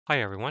Hi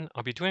everyone,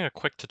 I'll be doing a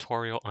quick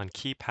tutorial on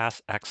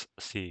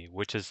KeePassXC,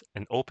 which is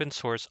an open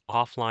source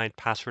offline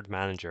password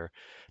manager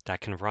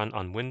that can run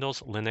on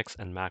Windows, Linux,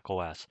 and Mac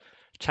OS.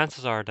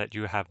 Chances are that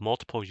you have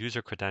multiple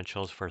user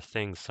credentials for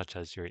things such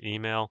as your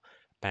email,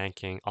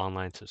 banking,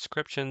 online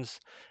subscriptions,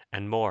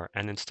 and more.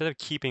 And instead of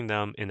keeping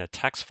them in a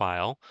text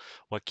file,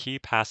 what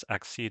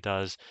KeePassXC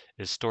does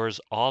is stores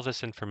all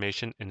this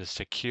information in a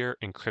secure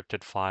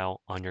encrypted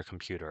file on your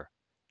computer.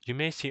 You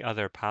may see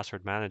other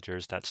password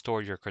managers that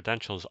store your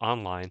credentials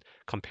online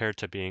compared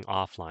to being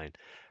offline,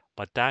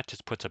 but that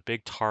just puts a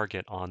big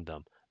target on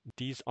them.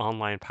 These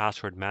online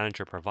password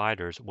manager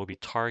providers will be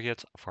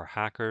targets for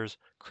hackers,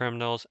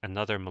 criminals, and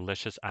other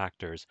malicious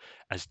actors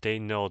as they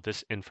know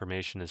this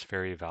information is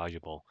very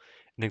valuable.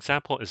 An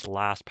example is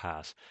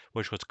LastPass,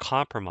 which was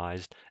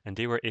compromised and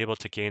they were able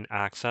to gain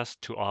access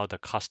to all the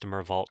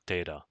customer vault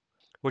data,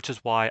 which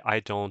is why I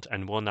don't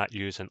and will not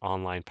use an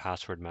online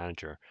password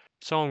manager.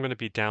 So I'm going to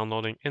be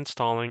downloading,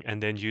 installing,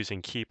 and then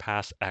using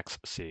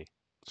KeePassXC.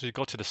 So you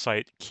go to the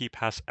site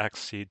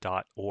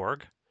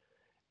KeePassXC.org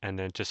and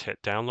then just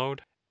hit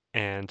download.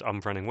 And I'm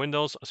running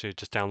Windows, so you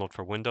just download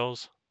for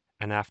Windows.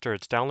 And after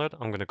it's downloaded,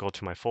 I'm going to go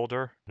to my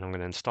folder and I'm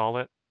going to install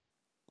it.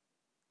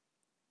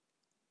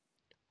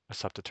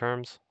 Accept the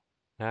terms.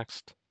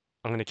 Next.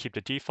 I'm going to keep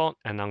the default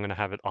and I'm going to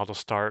have it auto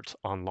start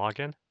on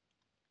login.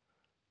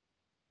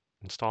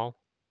 Install.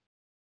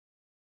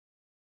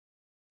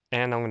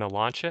 And I'm going to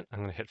launch it. I'm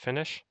going to hit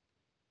finish.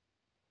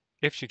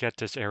 If you get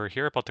this error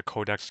here about the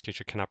code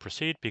execution cannot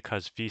proceed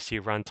because VC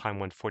runtime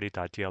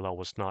 140.dll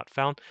was not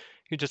found,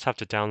 you just have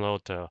to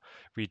download the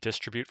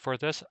redistribute for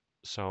this.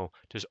 So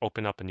just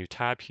open up a new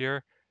tab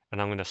here, and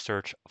I'm going to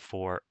search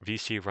for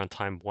VC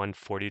runtime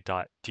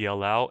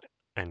 140.dll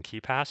and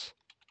KeePass,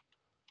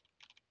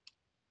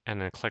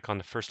 and then click on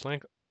the first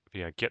link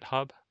via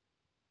GitHub.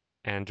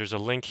 And there's a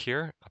link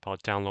here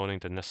about downloading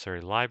the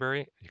necessary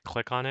library. You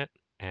click on it,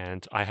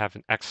 and I have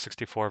an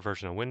x64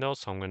 version of Windows,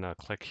 so I'm going to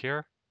click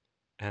here.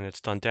 And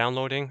it's done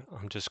downloading.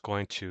 I'm just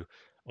going to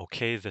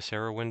OK this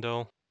error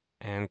window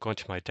and going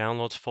to my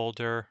downloads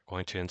folder,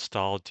 going to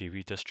install the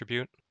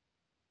redistribute,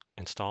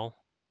 install.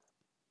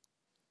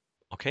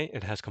 Okay,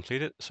 it has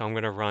completed. So I'm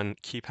going to run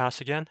KeePass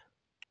again,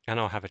 and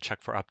I'll have a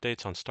check for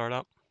updates on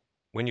startup.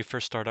 When you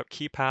first start up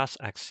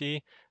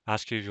KeePassXC,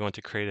 ask you if you want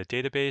to create a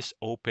database,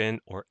 open,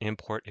 or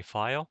import a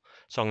file.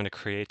 So I'm going to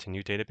create a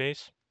new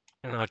database,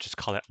 and I'll just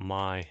call it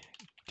my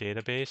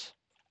database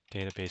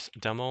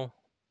demo,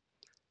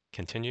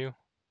 continue.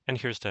 And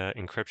here's the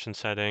encryption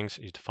settings.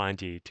 You define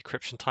the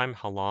decryption time,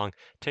 how long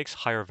it takes.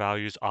 Higher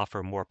values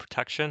offer more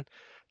protection.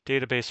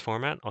 Database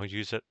format, I'll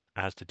use it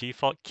as the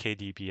default,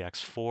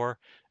 KDBX4.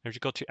 And if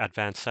you go to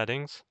advanced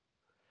settings,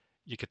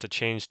 you get to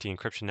change the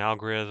encryption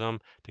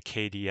algorithm, the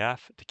KDF,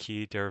 the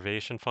key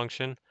derivation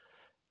function,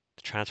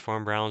 the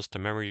transform rounds, the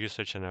memory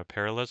usage, and the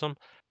parallelism.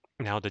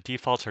 Now the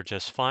defaults are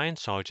just fine,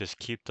 so I'll just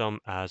keep them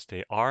as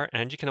they are,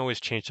 and you can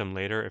always change them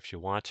later if you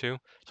want to. So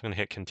I'm going to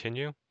hit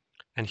continue.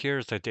 And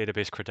here's the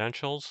database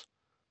credentials.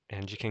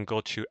 And you can go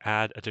to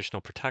add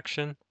additional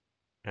protection.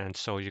 And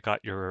so you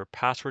got your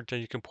password that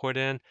you can put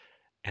in,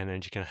 and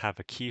then you can have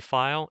a key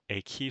file.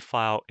 A key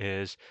file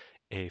is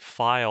a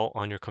file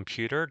on your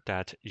computer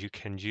that you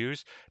can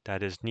use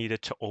that is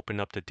needed to open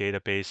up the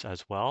database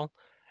as well.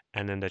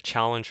 And then the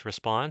challenge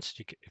response,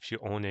 if you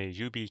own a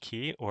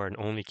YubiKey or an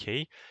only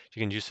key, you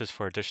can use this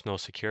for additional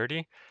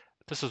security.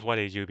 This is what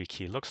a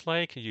YubiKey looks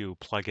like. You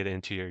plug it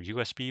into your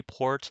USB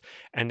port,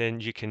 and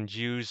then you can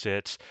use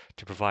it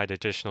to provide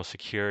additional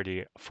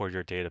security for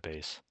your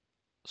database.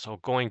 So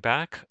going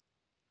back,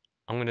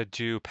 I'm going to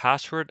do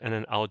password, and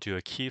then I'll do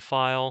a key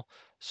file.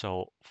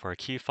 So for a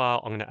key file,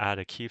 I'm going to add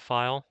a key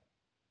file.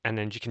 And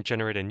then you can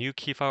generate a new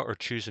key file or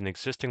choose an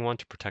existing one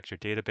to protect your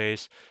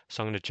database.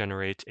 So I'm going to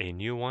generate a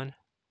new one.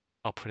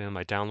 I'll put it in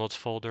my downloads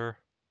folder.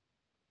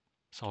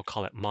 So I'll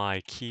call it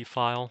my key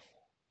file.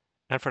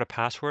 And for the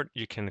password,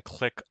 you can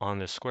click on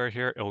the square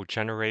here. It will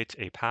generate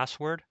a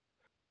password.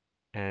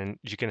 And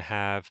you can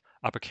have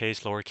uppercase,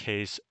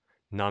 lowercase,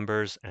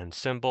 numbers, and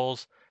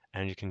symbols.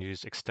 And you can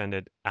use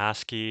extended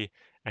ASCII.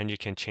 And you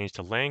can change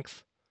the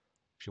length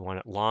if you want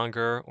it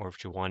longer or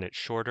if you want it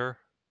shorter.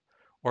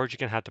 Or you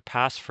can have the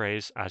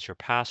passphrase as your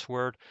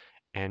password.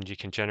 And you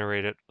can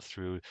generate it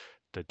through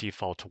the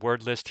default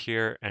word list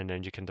here, and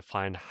then you can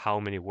define how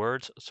many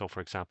words. So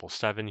for example,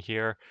 7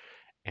 here,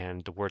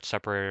 and the word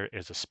separator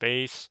is a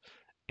space,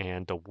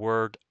 and the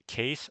word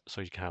case,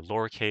 so you can have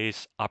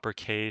lowercase,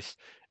 uppercase,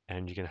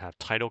 and you can have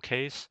title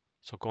case.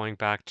 So going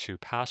back to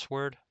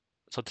password,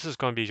 so this is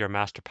going to be your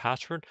master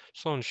password,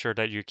 so ensure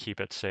that you keep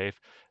it safe.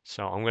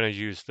 So I'm going to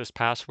use this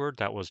password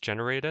that was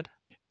generated,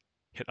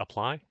 hit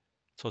apply.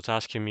 So it's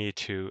asking me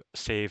to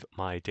save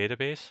my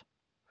database.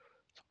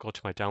 So go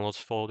to my downloads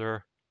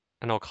folder,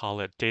 and I'll call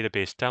it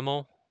database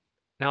demo.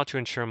 Now to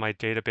ensure my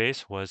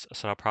database was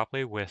set up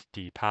properly with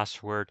the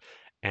password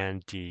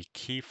and the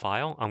key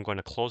file, I'm going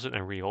to close it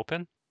and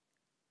reopen.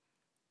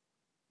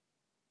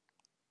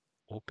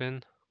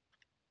 Open.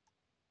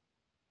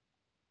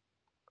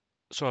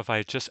 So if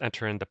I just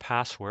enter in the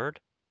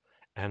password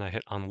and I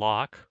hit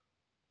unlock,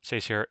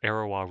 Says here,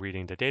 error while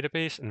reading the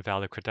database,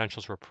 invalid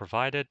credentials were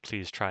provided.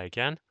 Please try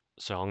again.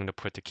 So I'm going to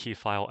put the key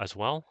file as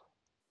well.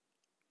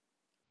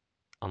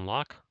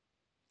 Unlock.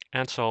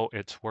 And so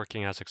it's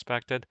working as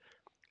expected.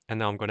 And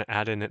now I'm going to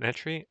add in an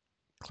entry.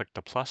 Click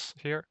the plus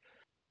here.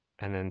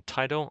 And then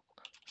title,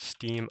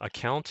 Steam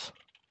account,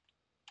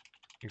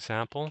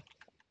 example,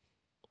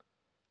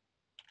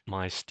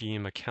 my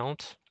Steam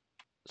account.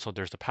 So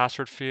there's the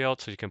password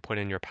field, so you can put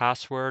in your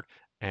password.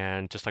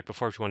 And just like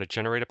before, if you want to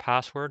generate a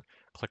password,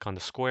 click on the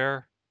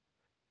square.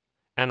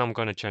 And I'm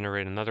going to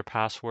generate another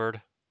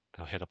password.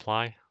 I'll hit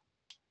apply.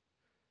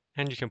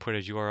 And you can put a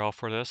URL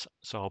for this.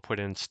 So I'll put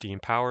in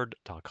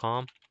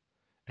steampowered.com.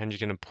 And you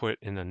can put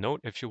in a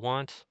note if you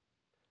want.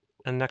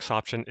 And next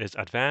option is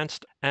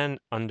advanced. And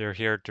under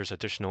here, there's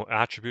additional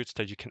attributes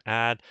that you can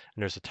add.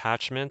 And there's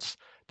attachments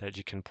that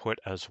you can put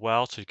as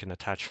well. So you can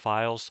attach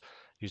files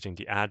using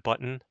the add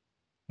button.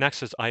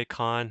 Next is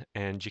icon,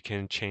 and you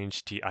can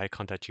change the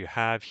icon that you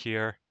have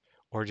here,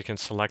 or you can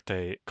select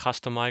a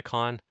custom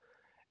icon.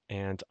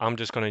 And I'm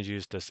just going to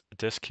use this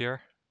disk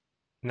here.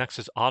 Next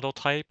is auto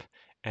type,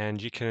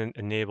 and you can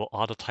enable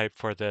auto type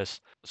for this.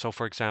 So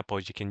for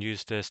example, you can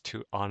use this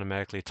to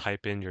automatically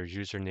type in your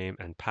username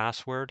and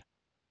password.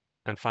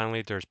 And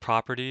finally, there's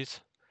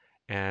properties,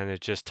 and it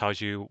just tells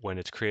you when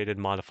it's created,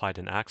 modified,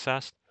 and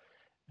accessed.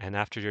 And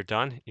after you're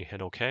done, you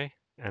hit OK.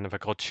 And if I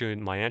go to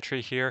my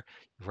entry here,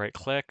 right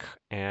click,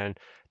 and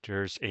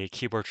there's a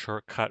keyboard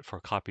shortcut for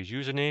copy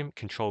username,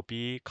 Control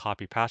B,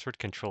 copy password,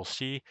 Control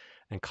C,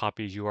 and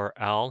copy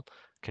URL,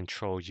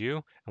 Control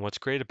U. And what's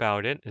great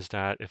about it is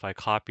that if I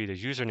copy the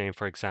username,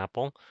 for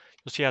example,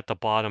 you'll see at the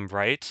bottom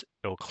right,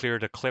 it'll clear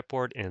the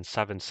clipboard in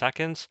 7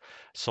 seconds.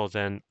 So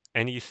then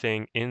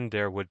anything in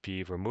there would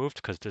be removed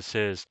because this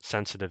is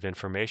sensitive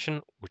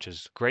information, which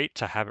is great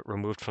to have it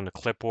removed from the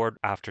clipboard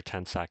after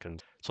 10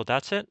 seconds. So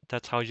that's it.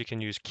 That's how you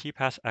can use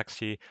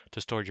KeePassXC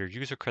to store your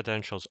user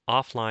credentials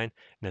offline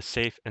in a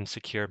safe and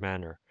secure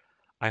manner.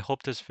 I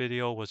hope this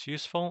video was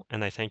useful,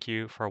 and I thank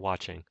you for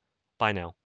watching. Bye now.